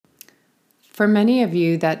For many of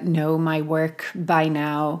you that know my work by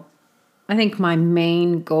now, I think my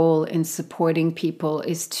main goal in supporting people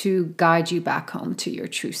is to guide you back home to your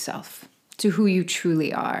true self, to who you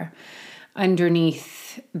truly are,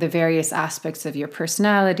 underneath the various aspects of your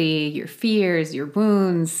personality, your fears, your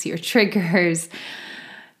wounds, your triggers,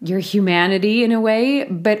 your humanity in a way.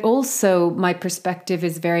 But also my perspective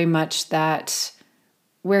is very much that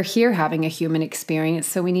we're here having a human experience,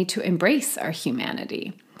 so we need to embrace our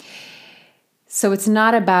humanity. So it's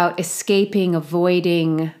not about escaping,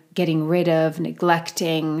 avoiding, getting rid of,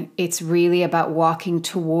 neglecting. It's really about walking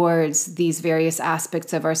towards these various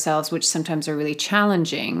aspects of ourselves, which sometimes are really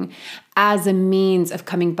challenging, as a means of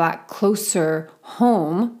coming back closer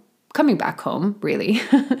home, coming back home, really,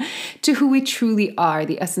 to who we truly are,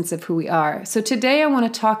 the essence of who we are. So today I want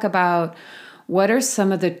to talk about what are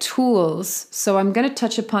some of the tools. So I'm going to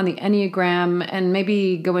touch upon the Enneagram and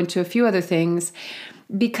maybe go into a few other things,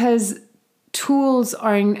 because tools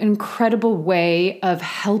are an incredible way of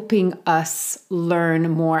helping us learn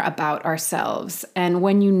more about ourselves. And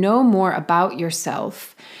when you know more about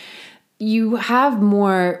yourself, you have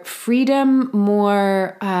more freedom,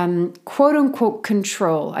 more quote unquote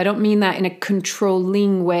control. I don't mean that in a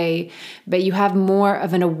controlling way, but you have more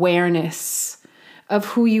of an awareness of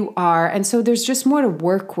who you are. And so there's just more to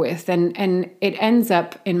work with. And it ends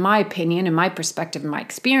up, in my opinion, in my perspective, in my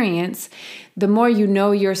experience, the more you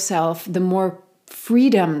know yourself, the more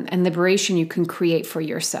freedom and liberation you can create for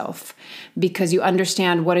yourself, because you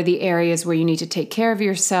understand what are the areas where you need to take care of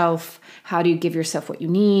yourself. How do you give yourself what you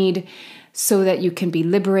need so that you can be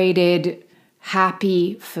liberated,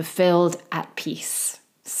 happy, fulfilled, at peace?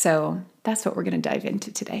 So that's what we're going to dive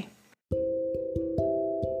into today.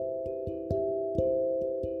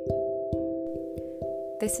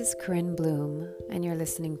 This is Corinne Bloom, and you're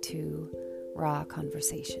listening to Raw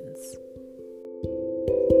Conversations.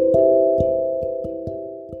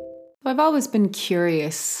 I've always been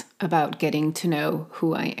curious about getting to know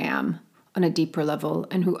who I am on a deeper level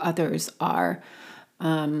and who others are.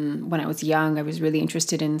 When I was young, I was really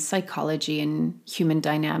interested in psychology and human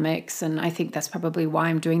dynamics, and I think that's probably why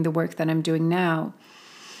I'm doing the work that I'm doing now.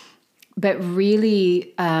 But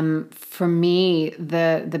really, for me,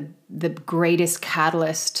 the greatest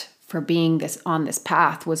catalyst for being on this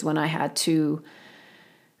path was when I had to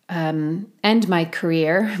end my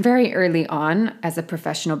career very early on as a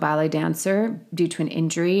professional ballet dancer due to an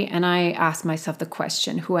injury. And I asked myself the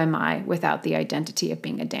question, who am I without the identity of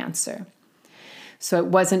being a dancer? So it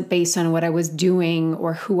wasn't based on what I was doing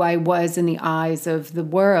or who I was in the eyes of the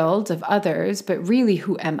world, of others, but really,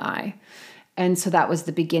 who am I? And so that was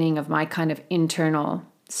the beginning of my kind of internal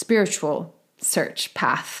spiritual search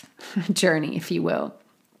path, journey, if you will.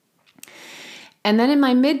 And then in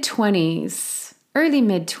my early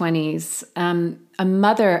mid-20s, a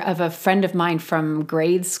mother of a friend of mine from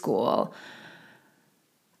grade school,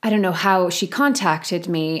 I don't know how, she contacted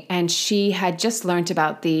me, and she had just learned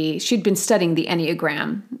about she'd been studying the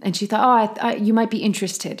Enneagram, and she thought, you might be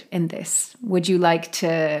interested in this. Would you like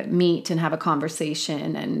to meet and have a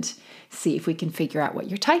conversation and see if we can figure out what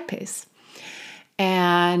your type is?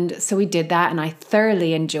 And so we did that, and I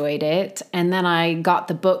thoroughly enjoyed it. And then I got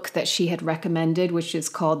the book that she had recommended, which is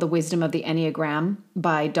called The Wisdom of the Enneagram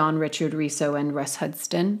by Don Richard Riso and Russ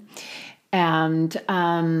Hudson. And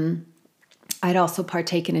I'd also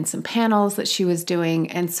partaken in some panels that she was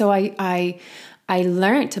doing. And so I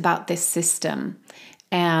learned about this system.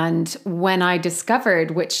 And when I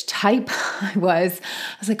discovered which type I was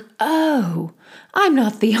like, oh, I'm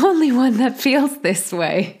not the only one that feels this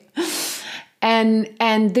way.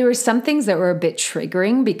 And there were some things that were a bit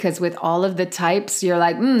triggering, because with all of the types, you're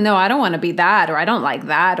like, no, I don't want to be that, or I don't like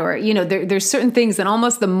that, or, there's certain things, and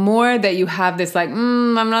almost the more that you have this, like,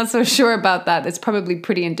 I'm not so sure about that, that's probably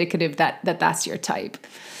pretty indicative that's your type.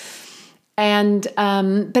 And,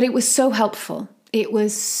 but it was so helpful. It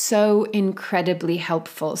was so incredibly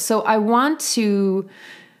helpful. So I want to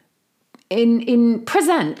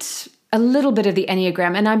present a little bit of the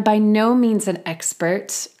Enneagram, and I'm by no means an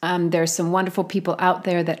expert. There's some wonderful people out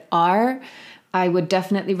there that are. I would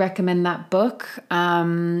definitely recommend that book.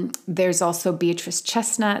 There's also Beatrice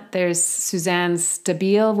Chestnut. There's Suzanne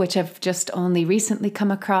Stabile, which I've just only recently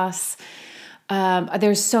come across.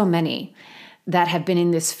 There's so many that have been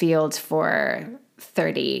in this field for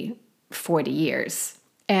 30, 40 years.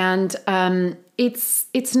 And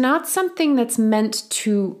it's not something that's meant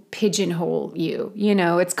to pigeonhole you.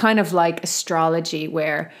 It's kind of like astrology,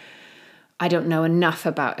 where I don't know enough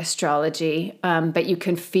about astrology, but you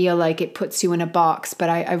can feel like it puts you in a box. But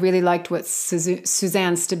I really liked what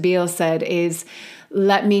Suzanne Stabile said is,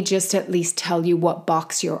 let me just at least tell you what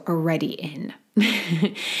box you're already in.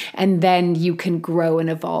 And then you can grow and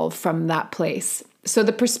evolve from that place. So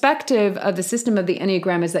the perspective of the system of the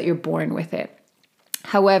Enneagram is that you're born with it.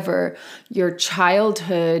 However, your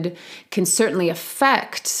childhood can certainly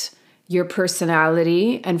affect your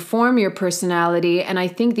personality and form your personality. And I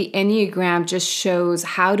think the Enneagram just shows,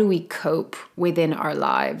 how do we cope within our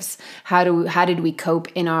lives? How did we cope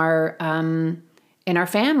in our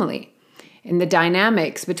family, in the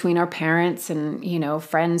dynamics between our parents and,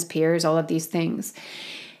 friends, peers, all of these things.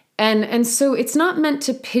 And so it's not meant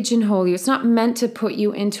to pigeonhole you. It's not meant to put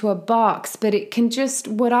you into a box, but it can just,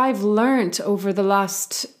 what I've learned over the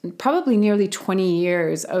last probably nearly 20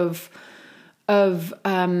 years of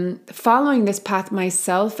following this path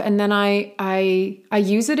myself. And then I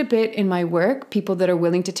use it a bit in my work, people that are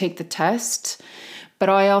willing to take the test. But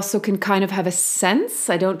I also can kind of have a sense.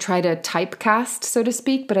 I don't try to typecast, so to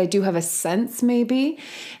speak, but I do have a sense maybe.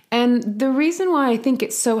 And the reason why I think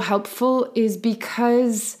it's so helpful is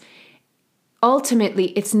because ultimately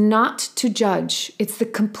it's not to judge. It's the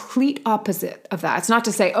complete opposite of that. It's not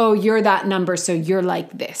to say, oh, you're that number, so you're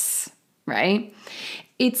like this, right?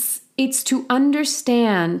 It's to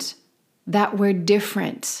understand that we're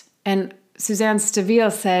different. And Suzanne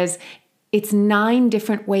Stabile says, it's 9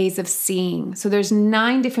 different ways of seeing. So there's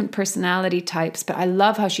 9 different personality types, but I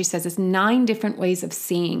love how she says it's 9 different ways of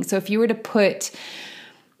seeing. So if you were to put,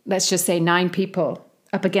 let's just say 9 people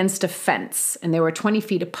up against a fence and they were 20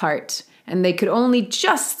 feet apart and they could only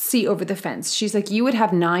just see over the fence, she's like, you would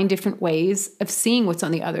have 9 different ways of seeing what's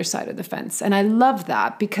on the other side of the fence. And I love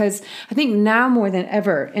that, because I think now more than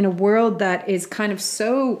ever, in a world that is kind of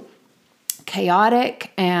so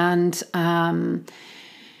chaotic and,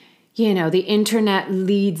 the internet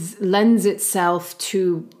lends itself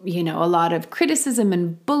to, a lot of criticism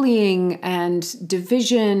and bullying and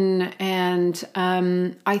division. And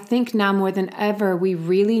I think now more than ever, we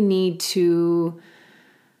really need to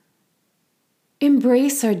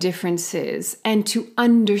embrace our differences and to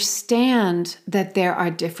understand that there are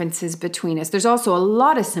differences between us. There's also a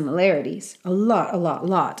lot of similarities, a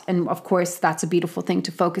lot. And of course, that's a beautiful thing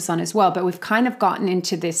to focus on as well. But we've kind of gotten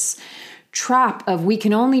into this trap of we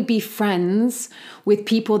can only be friends with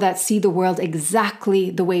people that see the world exactly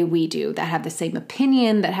the way we do, that have the same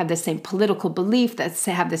opinion, that have the same political belief, that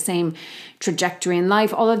have the same trajectory in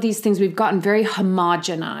life. All of these things, we've gotten very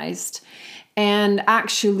homogenized. And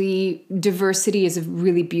actually, diversity is a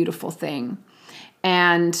really beautiful thing.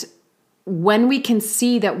 And when we can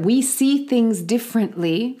see that we see things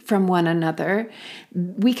differently from one another,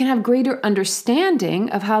 we can have greater understanding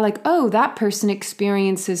of how, that person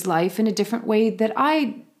experiences life in a different way that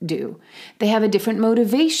I do. They have a different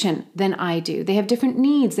motivation than I do. They have different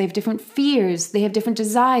needs. They have different fears. They have different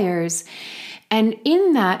desires. And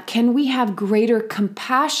in that, can we have greater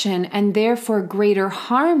compassion and therefore greater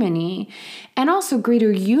harmony and also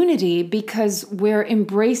greater unity, because we're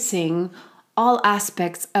embracing all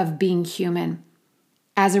aspects of being human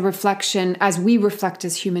as a reflection, as we reflect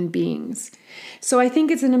as human beings. So I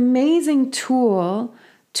think it's an amazing tool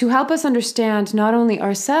to help us understand not only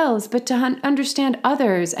ourselves, but to understand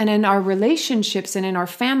others. And in our relationships and in our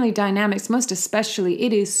family dynamics, most especially,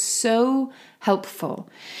 it is so helpful.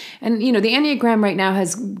 And, the Enneagram right now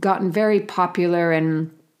has gotten very popular,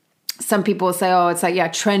 and some people will say, oh, it's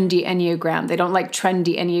trendy Enneagram. They don't like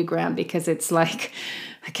trendy Enneagram because it's like,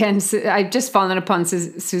 again, I've just fallen upon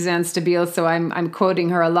Suzanne Stabile, so I'm quoting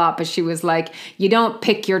her a lot, but she was like, you don't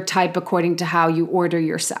pick your type according to how you order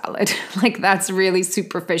your salad. That's really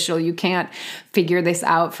superficial. You can't figure this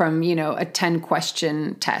out from, a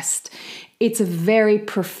 10-question test. It's a very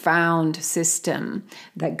profound system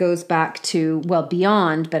that goes back to,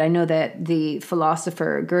 beyond, but I know that the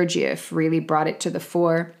philosopher Gurdjieff really brought it to the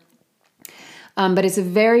fore. But it's a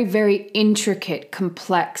very, very intricate,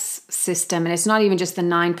 complex system. And it's not even just the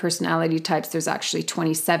 9 personality types. There's actually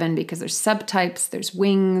 27, because there's subtypes, there's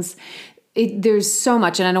wings. There's so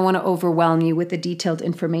much, and I don't want to overwhelm you with the detailed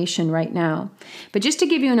information right now. But just to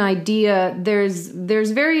give you an idea, there's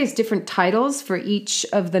various different titles for each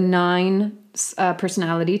of the 9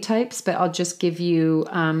 personality types, but I'll just give you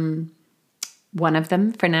one of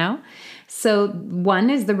them for now. So 1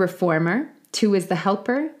 is the reformer, 2 is the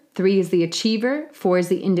helper, 3 is the achiever, 4 is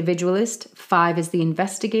the individualist, 5 is the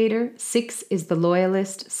investigator, 6 is the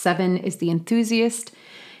loyalist, 7 is the enthusiast,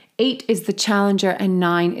 8 is the challenger, and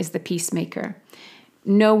 9 is the peacemaker.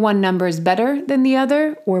 No one number is better than the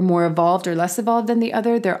other, or more evolved or less evolved than the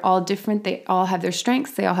other. They're all different. They all have their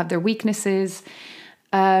strengths. They all have their weaknesses.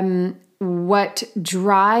 What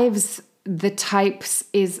drives the types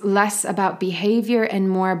is less about behavior and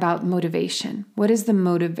more about motivation. What is the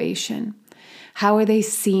motivation? How are they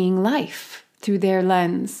seeing life through their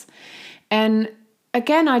lens? And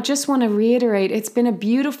again, I just want to reiterate, it's been a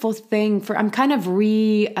beautiful thing I'm kind of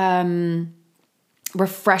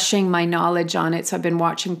refreshing my knowledge on it. So I've been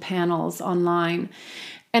watching panels online.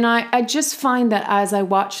 And I just find that as I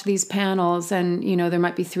watch these panels, and, there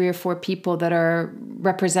might be 3 or 4 people that are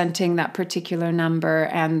representing that particular number,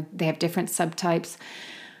 and they have different subtypes,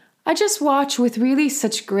 I just watch with really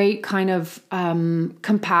such great kind of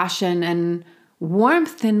compassion and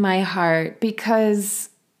warmth in my heart, because,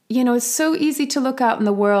 it's so easy to look out in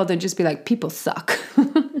the world and just be like, people suck.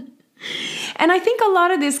 And I think a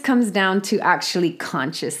lot of this comes down to actually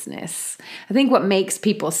consciousness. I think what makes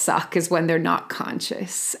people suck is when they're not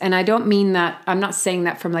conscious. And I don't mean that, I'm not saying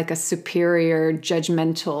that from like a superior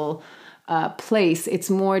judgmental place. It's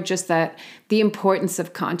more just that the importance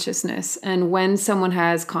of consciousness. And when someone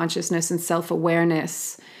has consciousness and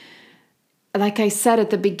self-awareness, like I said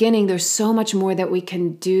at the beginning, there's so much more that we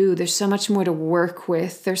can do. There's so much more to work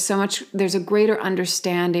with. There's a greater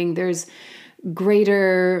understanding. There's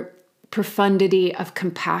greater profundity of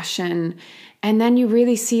compassion. And then you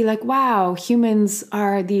really see like, wow, humans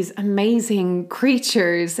are these amazing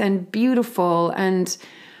creatures and beautiful, and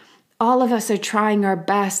all of us are trying our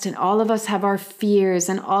best, and all of us have our fears,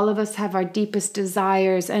 and all of us have our deepest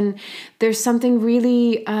desires. And there's something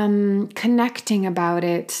really connecting about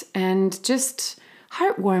it, and just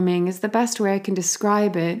heartwarming is the best way I can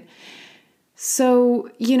describe it.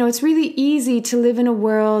 So, it's really easy to live in a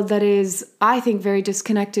world that is, I think, very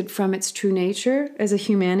disconnected from its true nature as a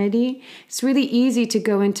humanity. It's really easy to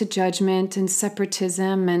go into judgment and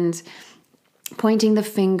separatism and pointing the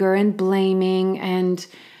finger and blaming and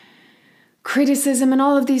criticism and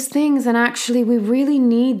all of these things. And actually, we really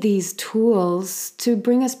need these tools to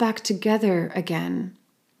bring us back together again.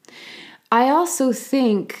 I also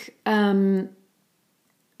think that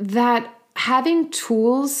having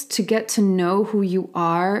tools to get to know who you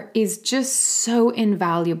are is just so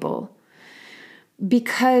invaluable,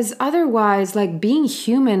 because otherwise, like, being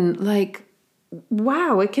human, like,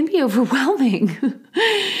 wow, it can be overwhelming.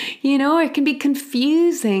 It can be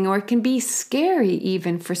confusing, or it can be scary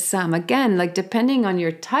even for some. Again, like, depending on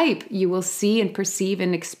your type, you will see and perceive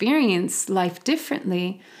and experience life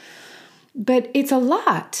differently. But it's a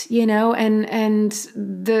lot, and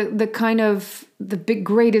the kind of the big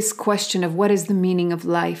greatest question of what is the meaning of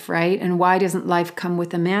life, right? And why doesn't life come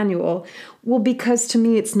with a manual? Well, because to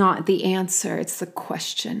me, it's not the answer, it's the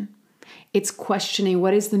question. It's questioning,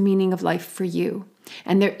 what is the meaning of life for you?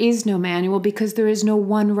 And there is no manual, because there is no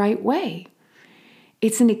one right way.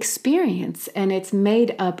 It's an experience, and it's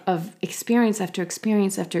made up of experience after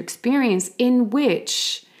experience after experience, in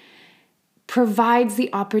which provides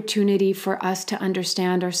the opportunity for us to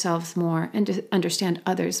understand ourselves more, and to understand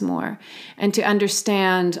others more, and to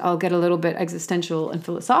understand, I'll get a little bit existential and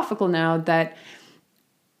philosophical now, that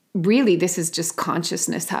really this is just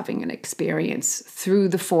consciousness having an experience through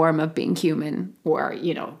the form of being human, or,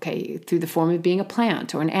 through the form of being a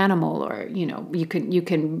plant or an animal, or, you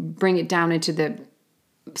can bring it down into the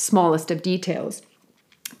smallest of details,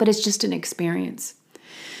 but it's just an experience.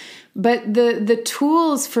 But the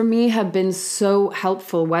tools for me have been so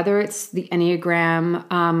helpful, whether it's the Enneagram.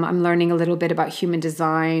 I'm learning a little bit about human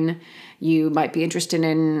design. You might be interested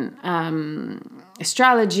in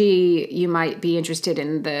astrology. You might be interested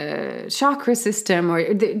in the chakra system,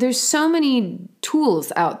 or there's so many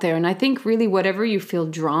tools out there. And I think really whatever you feel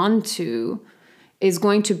drawn to is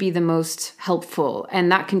going to be the most helpful. And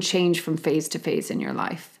that can change from phase to phase in your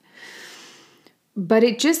life. But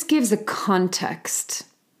it just gives a context.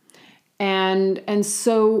 And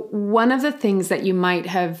so one of the things that you might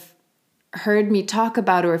have heard me talk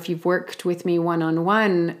about, or if you've worked with me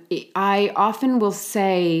one-on-one, I often will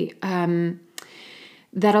say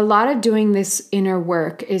that a lot of doing this inner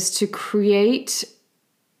work is to create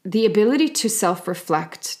the ability to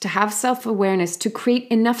self-reflect, to have self-awareness, to create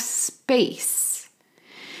enough space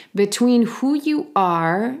between who you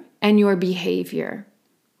are and your behavior,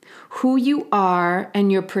 who you are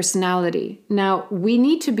and your personality. Now, we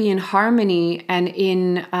need to be in harmony and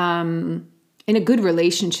in a good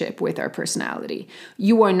relationship with our personality.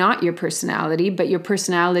 You are not your personality, but your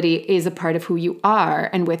personality is a part of who you are.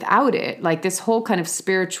 And without it, like this whole kind of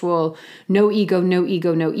spiritual, no ego, no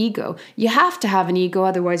ego, no ego. You have to have an ego,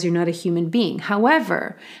 otherwise you're not a human being.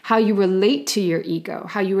 However, how you relate to your ego,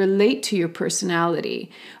 how you relate to your personality,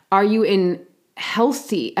 are you in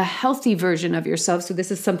a healthy version of yourself? So this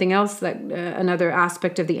is something else that another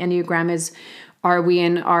aspect of the Enneagram is, are we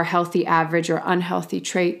in our healthy, average, or unhealthy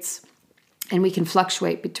traits? And we can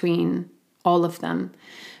fluctuate between all of them.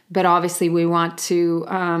 But obviously we want to,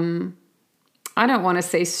 I don't want to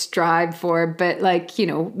say strive for, but like,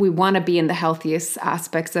 we want to be in the healthiest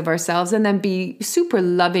aspects of ourselves and then be super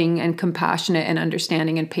loving and compassionate and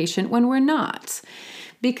understanding and patient when we're not.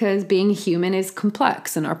 Because being human is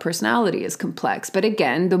complex and our personality is complex. But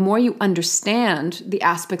again, the more you understand the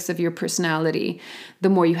aspects of your personality, the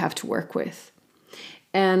more you have to work with.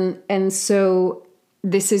 And so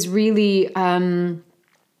this is really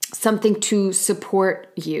something to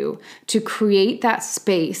support you, to create that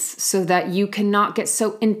space so that you cannot get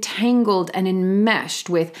so entangled and enmeshed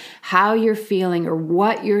with how you're feeling or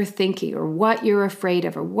what you're thinking or what you're afraid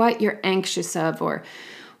of or what you're anxious of or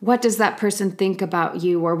what does that person think about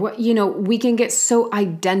you or what, we can get so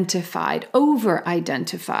over-identified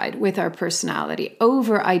with our personality,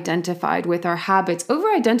 over-identified with our habits,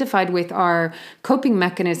 over-identified with our coping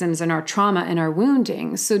mechanisms and our trauma and our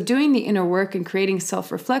wounding. So doing the inner work and creating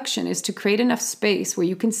self-reflection is to create enough space where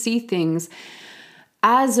you can see things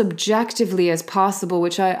as objectively as possible,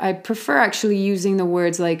 which I prefer actually using the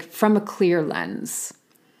words like from a clear lens,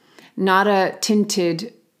 not a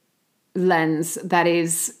tinted lens that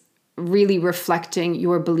is really reflecting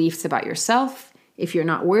your beliefs about yourself. If you're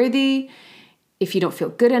not worthy, if you don't feel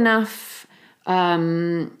good enough,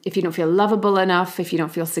 if you don't feel lovable enough, if you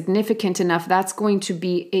don't feel significant enough, that's going to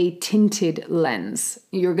be a tinted lens.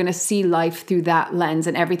 You're going to see life through that lens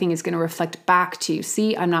and everything is going to reflect back to you.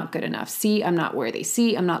 See, I'm not good enough. See, I'm not worthy.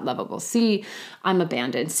 See, I'm not lovable. See, I'm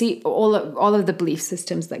abandoned. See, all of the belief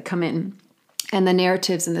systems that come in and the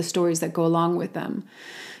narratives and the stories that go along with them.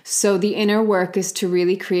 So the inner work is to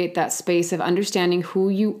really create that space of understanding who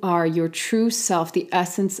you are, your true self, the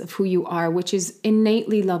essence of who you are, which is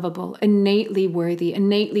innately lovable, innately worthy,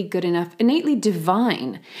 innately good enough, innately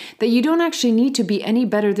divine, that you don't actually need to be any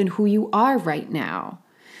better than who you are right now.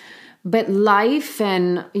 But life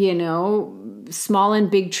and, small and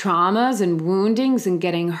big traumas and woundings and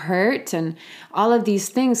getting hurt and all of these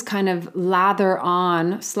things kind of slather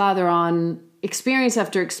on experience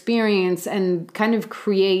after experience and kind of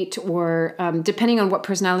create or depending on what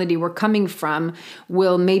personality we're coming from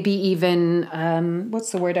will maybe even,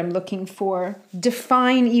 what's the word I'm looking for?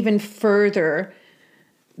 Define even further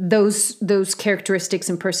those characteristics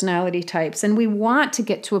and personality types. And we want to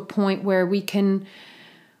get to a point where we can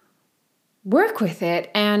work with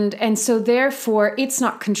it. And so therefore it's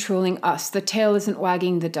not controlling us. The tail isn't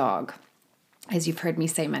wagging the dog, as you've heard me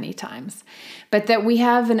say many times, but that we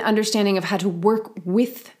have an understanding of how to work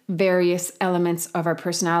with various elements of our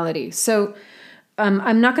personality. So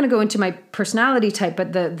I'm not going to go into my personality type,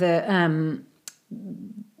 but the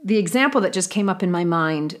example that just came up in my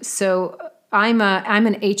mind. So I'm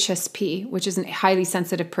an HSP, which is a highly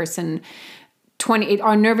sensitive person.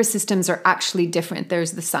 Our nervous systems are actually different.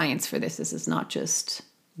 There's the science for this. This is not just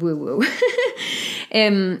woo-woo.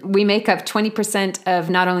 We make up 20% of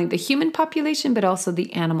not only the human population, but also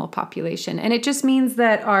the animal population. And it just means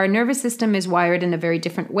that our nervous system is wired in a very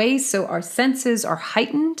different way. So our senses are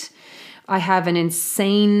heightened. I have an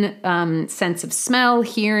insane sense of smell,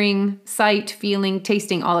 hearing, sight, feeling,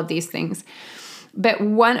 tasting, all of these things. But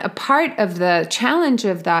a part of the challenge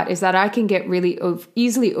of that is that I can get really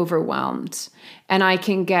easily overwhelmed and I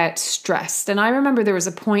can get stressed. And I remember there was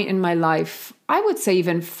a point in my life, I would say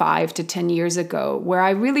even 5 to 10 years ago, where I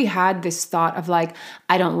really had this thought of like,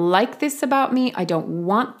 I don't like this about me. I don't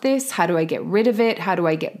want this. How do I get rid of it? How do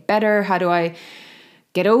I get better? How do I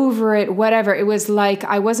get over it? Whatever. It was like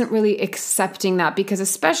I wasn't really accepting that because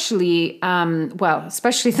especially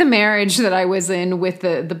the marriage that I was in with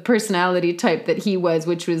the personality type that he was,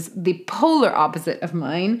 which was the polar opposite of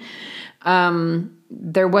mine.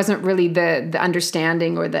 There wasn't really the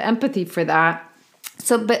understanding or the empathy for that.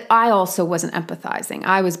 So, but I also wasn't empathizing.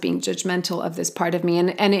 I was being judgmental of this part of me. And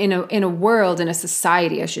in a world, in a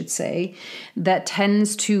society, I should say, that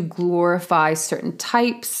tends to glorify certain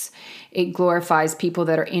types. It glorifies people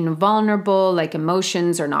that are invulnerable, like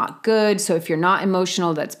emotions are not good. So if you're not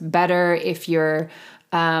emotional, that's better. If you're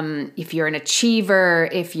an achiever,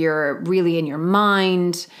 if you're really in your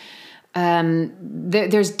mind,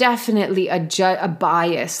 there's definitely a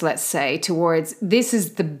bias, let's say, towards this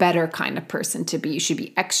is the better kind of person to be. You should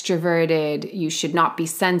be extroverted. You should not be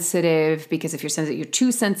sensitive because if you're sensitive, you're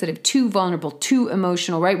too sensitive, too vulnerable, too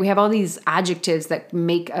emotional, right? We have all these adjectives that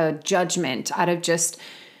make a judgment out of just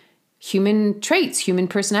human traits, human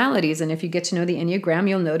personalities. And if you get to know the Enneagram,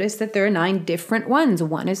 you'll notice that there are 9 different ones.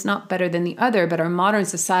 One is not better than the other, but our modern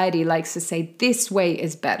society likes to say this way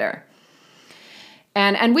is better.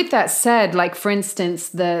 And with that said, like for instance,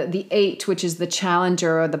 the 8, which is the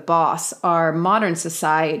challenger or the boss, our modern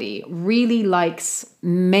society really likes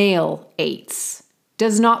male 8s,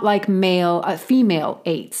 does not like female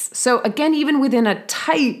 8s. So again, even within a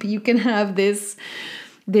type, you can have this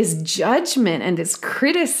judgment and this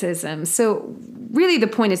criticism. So really the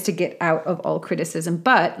point is to get out of all criticism.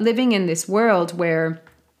 But living in this world where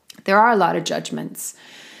there are a lot of judgments,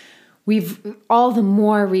 we've all the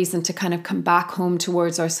more reason to kind of come back home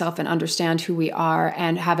towards ourselves and understand who we are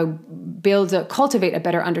and cultivate a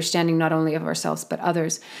better understanding not only of ourselves but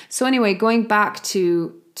others. So anyway, going back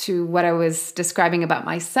to what I was describing about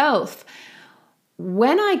myself,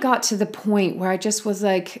 when I got to the point where I just was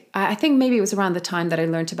like, I think maybe it was around the time that I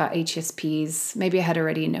learned about HSPs. Maybe I had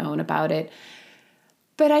already known about it.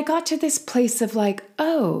 But I got to this place of like,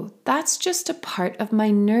 oh, that's just a part of my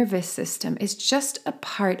nervous system. It's just a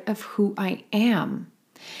part of who I am.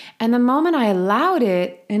 And the moment I allowed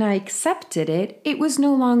it and I accepted it, it was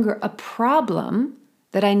no longer a problem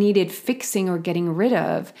that I needed fixing or getting rid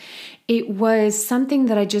of. It was something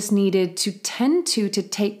that I just needed to tend to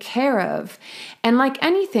take care of. And like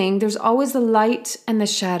anything, there's always the light and the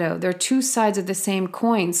shadow. They're two sides of the same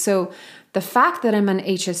coin. So the fact that I'm an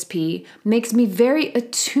HSP makes me very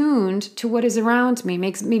attuned to what is around me,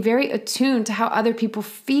 makes me very attuned to how other people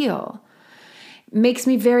feel, makes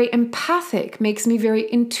me very empathic, makes me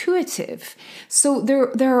very intuitive. So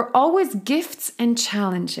there are always gifts and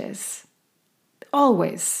challenges.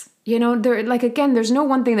 Always. There's no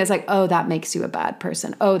one thing that's like, oh, that makes you a bad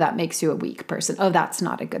person. Oh, that makes you a weak person. Oh, that's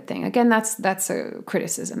not a good thing. Again, that's a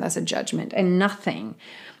criticism. That's a judgment. And nothing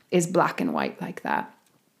is black and white like that.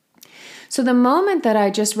 So the moment that I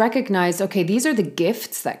just recognized, okay, these are the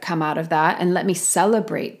gifts that come out of that, and let me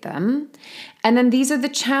celebrate them. And then these are the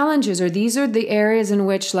challenges, or these are the areas in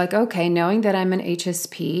which, like, okay, knowing that I'm an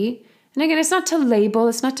HSP, and again, it's not to label,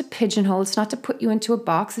 it's not to pigeonhole, it's not to put you into a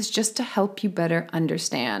box, it's just to help you better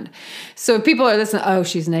understand. So if people are listening, oh,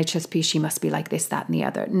 she's an HSP, she must be like this, that, and the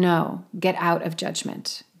other. No, get out of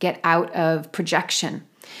judgment, get out of projection.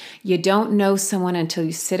 You don't know someone until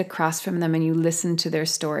you sit across from them and you listen to their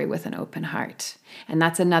story with an open heart. And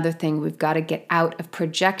that's another thing. We've got to get out of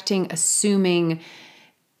projecting, assuming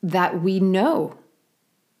that we know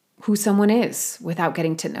who someone is without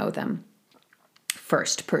getting to know them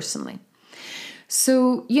first, personally.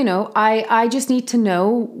 So, I just need to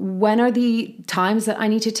know when are the times that I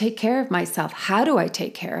need to take care of myself. How do I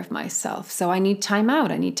take care of myself? So I need time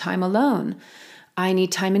out. I need time alone. I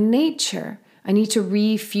need time in nature. I need to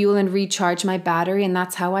refuel and recharge my battery, and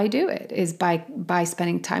that's how I do it, is by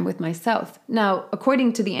spending time with myself. Now,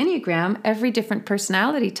 according to the Enneagram, every different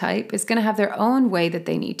personality type is going to have their own way that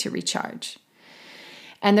they need to recharge.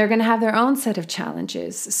 And they're going to have their own set of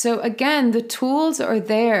challenges. So again, the tools are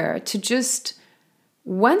there to just,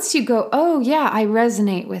 once you go, oh yeah, I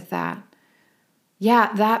resonate with that.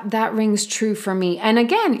 Yeah, that rings true for me. And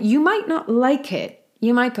again, you might not like it.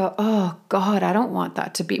 You might go, oh God, I don't want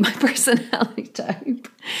that to be my personality type.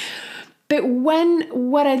 But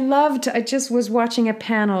what I loved, I just was watching a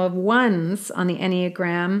panel of ones on the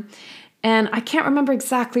Enneagram, and I can't remember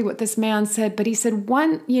exactly what this man said, but he said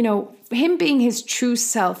him being his true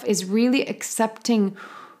self is really accepting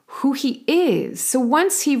who he is. So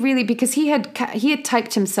once he really, because he had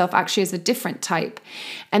typed himself actually as a different type.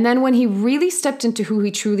 And then when he really stepped into who he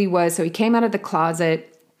truly was, so he came out of the closet,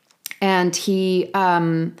 and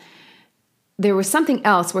there was something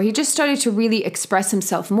else where he just started to really express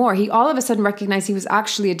himself more. He all of a sudden recognized he was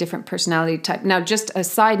actually a different personality type. Now, just a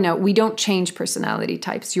side note, we don't change personality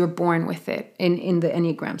types. You're born with it in the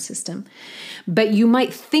Enneagram system. But you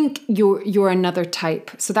might think you're another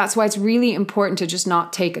type. So that's why it's really important to just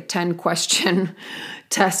not take a 10-question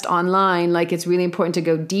test online. Like, it's really important to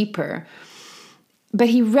go deeper. But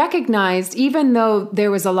he recognized, even though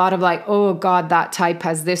there was a lot of like, oh God, that type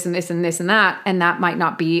has this and this and this and that might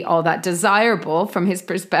not be all that desirable from his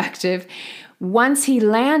perspective. Once he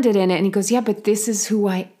landed in it and he goes, yeah, but this is who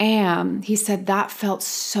I am. He said that felt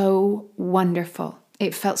so wonderful.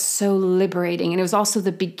 It felt so liberating. And it was also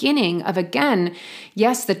the beginning of, again,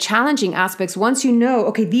 yes, the challenging aspects. Once you know,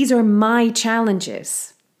 okay, these are my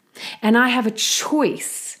challenges and I have a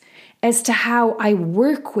choice as to how I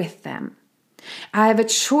work with them. I have a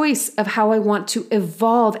choice of how I want to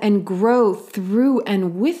evolve and grow through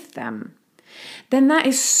and with them. Then that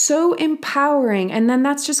is so empowering. And then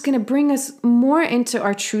that's just going to bring us more into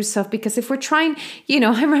our true self. Because if we're trying,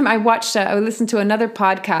 I remember I listened to another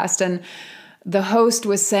podcast, and the host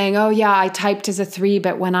was saying, oh yeah, I typed as a 3,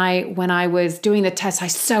 but when I was doing the test, I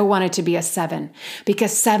so wanted to be a 7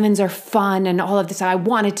 because 7s are fun and all of this. I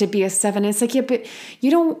wanted to be a 7. And it's like, yeah, but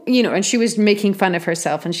you don't, and she was making fun of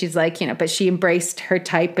herself, and she's like, but she embraced her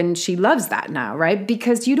type and she loves that now, right?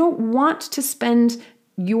 Because you don't want to spend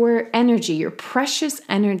your energy, your precious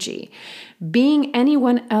energy, being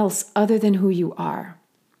anyone else other than who you are.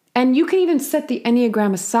 And you can even set the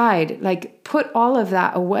Enneagram aside, like put all of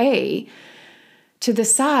that away to the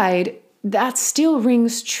side. That still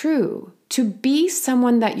rings true. To be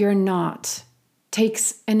someone that you're not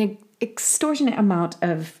takes an extortionate amount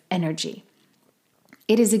of energy.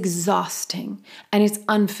 It is exhausting and it's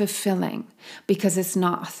unfulfilling because it's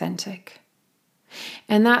not authentic.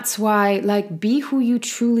 And that's why, like, be who you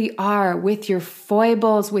truly are with your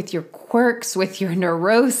foibles, with your quirks, with your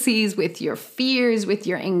neuroses, with your fears, with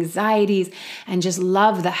your anxieties, and just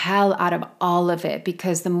love the hell out of all of it.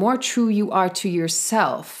 Because the more true you are to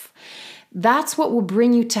yourself, that's what will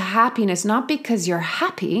bring you to happiness, not because you're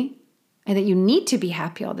happy and that you need to be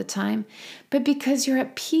happy all the time, but because you're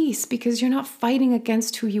at peace, because you're not fighting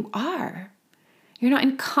against who you are. You're not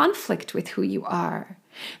in conflict with who you are.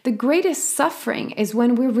 The greatest suffering is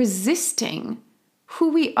when we're resisting who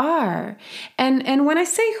we are. And when I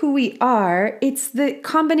say who we are, it's the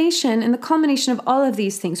combination and the culmination of all of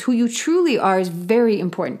these things. Who you truly are is very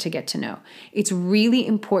important to get to know. It's really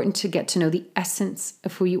important to get to know the essence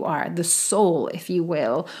of who you are, the soul, if you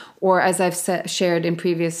will, or as I've shared in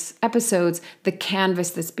previous episodes, the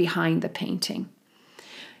canvas that's behind the painting.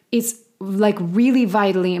 It's like really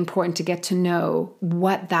vitally important to get to know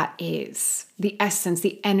what that is, the essence,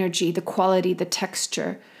 the energy, the quality, the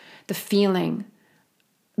texture, the feeling,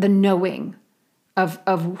 the knowing of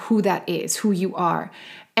who that is, who you are.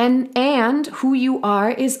 And who you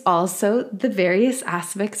are is also the various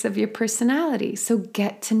aspects of your personality. So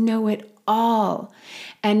get to know it all.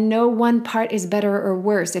 And no one part is better or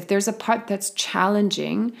worse. If there's a part that's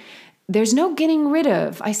challenging, there's no getting rid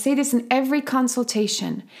of. I say this in every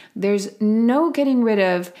consultation. There's no getting rid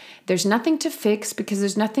of. There's nothing to fix because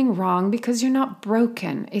there's nothing wrong because you're not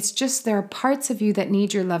broken. It's just there are parts of you that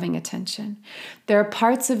need your loving attention. There are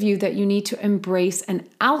parts of you that you need to embrace and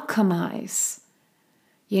alchemize.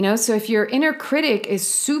 So if your inner critic is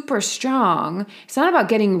super strong, it's not about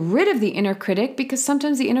getting rid of the inner critic because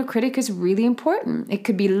sometimes the inner critic is really important. It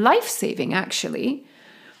could be life-saving, actually.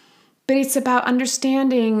 But it's about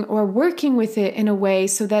understanding or working with it in a way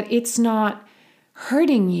so that it's not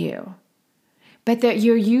hurting you, but that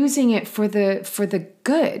you're using it for the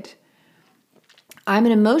good. I'm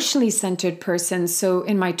an emotionally centered person, so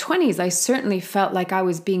in my 20s, I certainly felt like I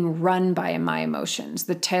was being run by my emotions.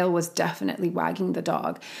 The tail was definitely wagging the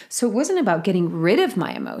dog. So it wasn't about getting rid of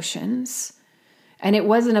my emotions. And it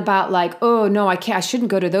wasn't about like, oh, no, I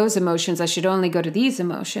shouldn't go to those emotions. I should only go to these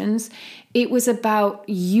emotions. It was about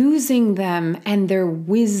using them and their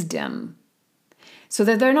wisdom so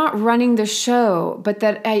that they're not running the show, but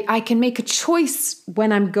that I can make a choice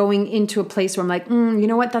when I'm going into a place where I'm like, you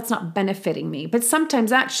know what, that's not benefiting me. But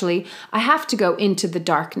sometimes actually I have to go into the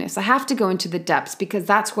darkness. I have to go into the depths because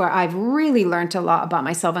that's where I've really learned a lot about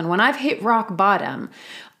myself. And when I've hit rock bottom,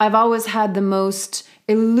 I've always had the most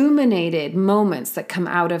illuminated moments that come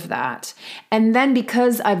out of that. And then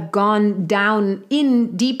because I've gone down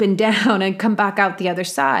in deep and down and come back out the other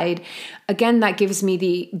side, again, that gives me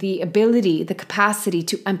the ability, the capacity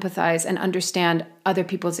to empathize and understand other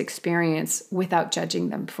people's experience without judging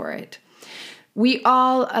them for it. We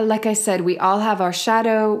all, like I said, we all have our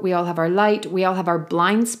shadow, we all have our light, we all have our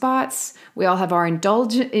blind spots, we all have our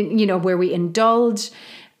where we indulge.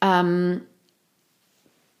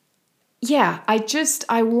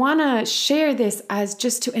 I want to share this as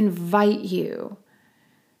just to invite you.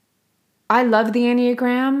 I love the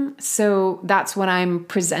Enneagram, so that's what I'm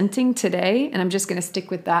presenting today, and I'm just going to stick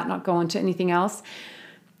with that, not go into anything else.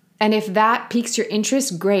 And if that piques your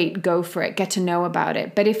interest, great, go for it, get to know about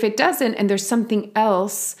it. But if it doesn't, and there's something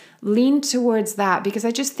else, lean towards that, because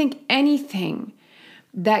I just think anything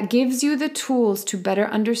that gives you the tools to better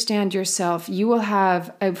understand yourself, you will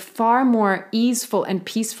have a far more easeful and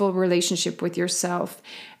peaceful relationship with yourself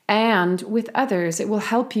and with others. It will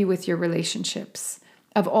help you with your relationships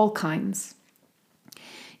of all kinds.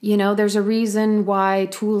 There's a reason why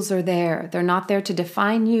tools are there. They're not there to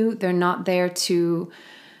define you. They're not there to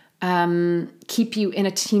keep you in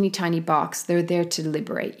a teeny tiny box. They're there to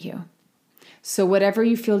liberate you. So whatever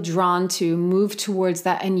you feel drawn to, move towards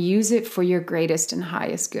that and use it for your greatest and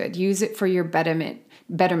highest good. Use it for your betterment.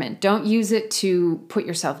 Don't use it to put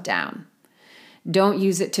yourself down. Don't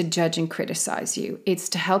use it to judge and criticize you. It's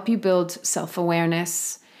to help you build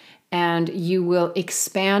self-awareness, and you will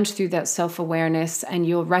expand through that self-awareness, and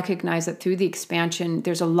you'll recognize that through the expansion,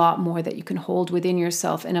 there's a lot more that you can hold within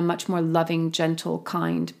yourself in a much more loving, gentle,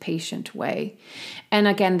 kind, patient way. And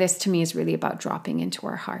again, this to me is really about dropping into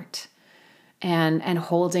our heart. and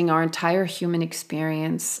holding our entire human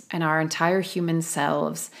experience and our entire human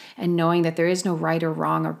selves, and knowing that there is no right or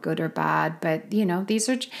wrong or good or bad. But, these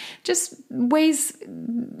are just ways,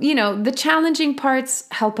 the challenging parts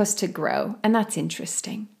help us to grow. And that's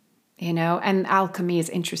interesting, and alchemy is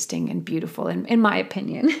interesting and beautiful in my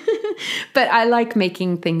opinion. But I like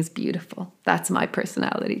making things beautiful. That's my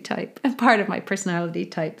personality type, and part of my personality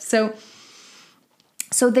type. So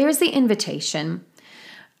there's the invitation.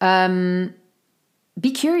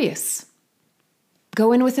 Be curious.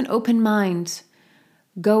 Go in with an open mind.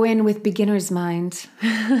 Go in with beginner's mind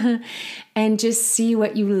and just see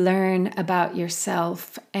what you learn about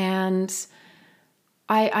yourself. And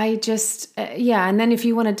and then if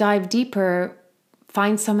you want to dive deeper,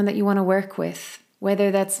 find someone that you want to work with,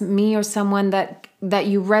 whether that's me or someone that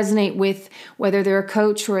you resonate with, whether they're a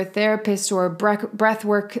coach or a therapist or a breath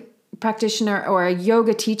work practitioner or a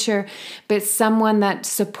yoga teacher, but someone that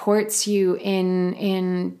supports you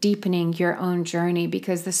in deepening your own journey,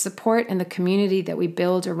 because the support and the community that we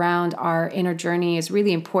build around our inner journey is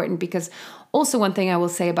really important. Because also one thing I will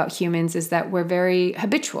say about humans is that we're very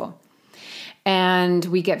habitual and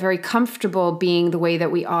we get very comfortable being the way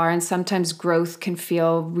that we are. And sometimes growth can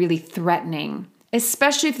feel really threatening,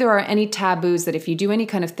 especially if there are any taboos that if you do any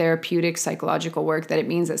kind of therapeutic psychological work, that it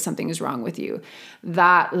means that something is wrong with you.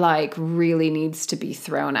 That really needs to be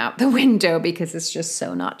thrown out the window, because it's just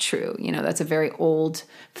so not true. That's a very old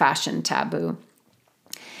fashioned taboo.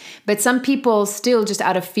 But some people still, just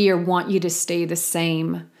out of fear, want you to stay the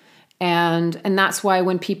same. And that's why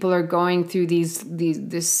when people are going through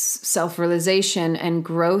this self-realization and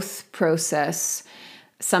growth process,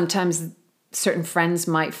 sometimes certain friends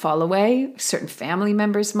might fall away, certain family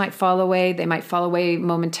members might fall away. They might fall away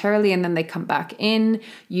momentarily and then they come back in.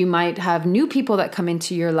 You might have new people that come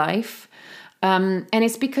into your life. And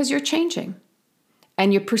it's because you're changing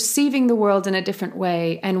and you're perceiving the world in a different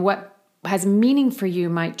way. And what has meaning for you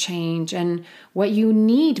might change, and what you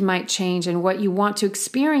need might change, and what you want to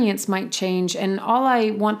experience might change. And all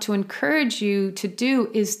I want to encourage you to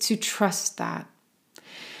do is to trust that.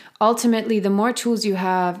 Ultimately, the more tools you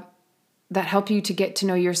have that help you to get to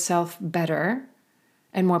know yourself better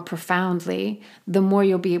and more profoundly, the more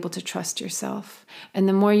you'll be able to trust yourself. And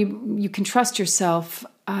the more you can trust yourself,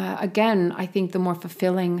 again, I think the more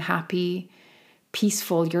fulfilling, happy,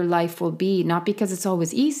 peaceful your life will be. Not because it's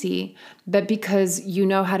always easy, but because you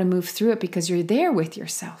know how to move through it, because you're there with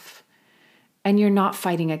yourself. And you're not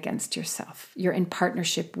fighting against yourself. You're in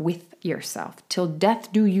partnership with yourself. Till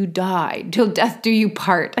death do you die. Till death do you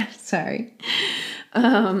part. Sorry.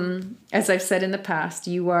 As I've said in the past,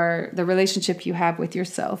 the relationship you have with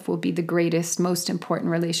yourself will be the greatest, most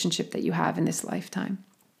important relationship that you have in this lifetime.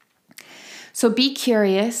 So be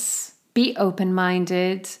curious, be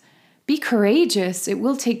open-minded, be courageous. It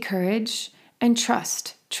will take courage, and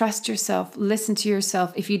trust. Trust yourself. Listen to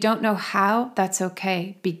yourself. If you don't know how, that's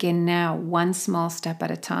okay. Begin now, one small step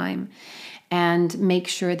at a time. And make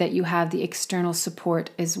sure that you have the external support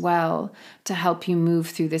as well to help you move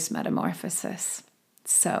through this metamorphosis.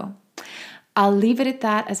 So I'll leave it at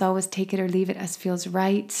that. As always, take it or leave it as feels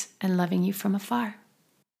right, and loving you from afar.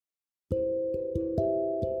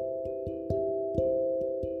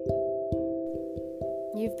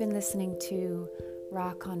 You've been listening to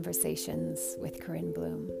Raw Conversations with Corinne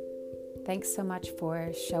Bloom. Thanks so much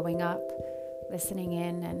for showing up, listening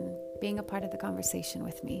in, and being a part of the conversation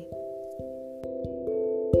with me.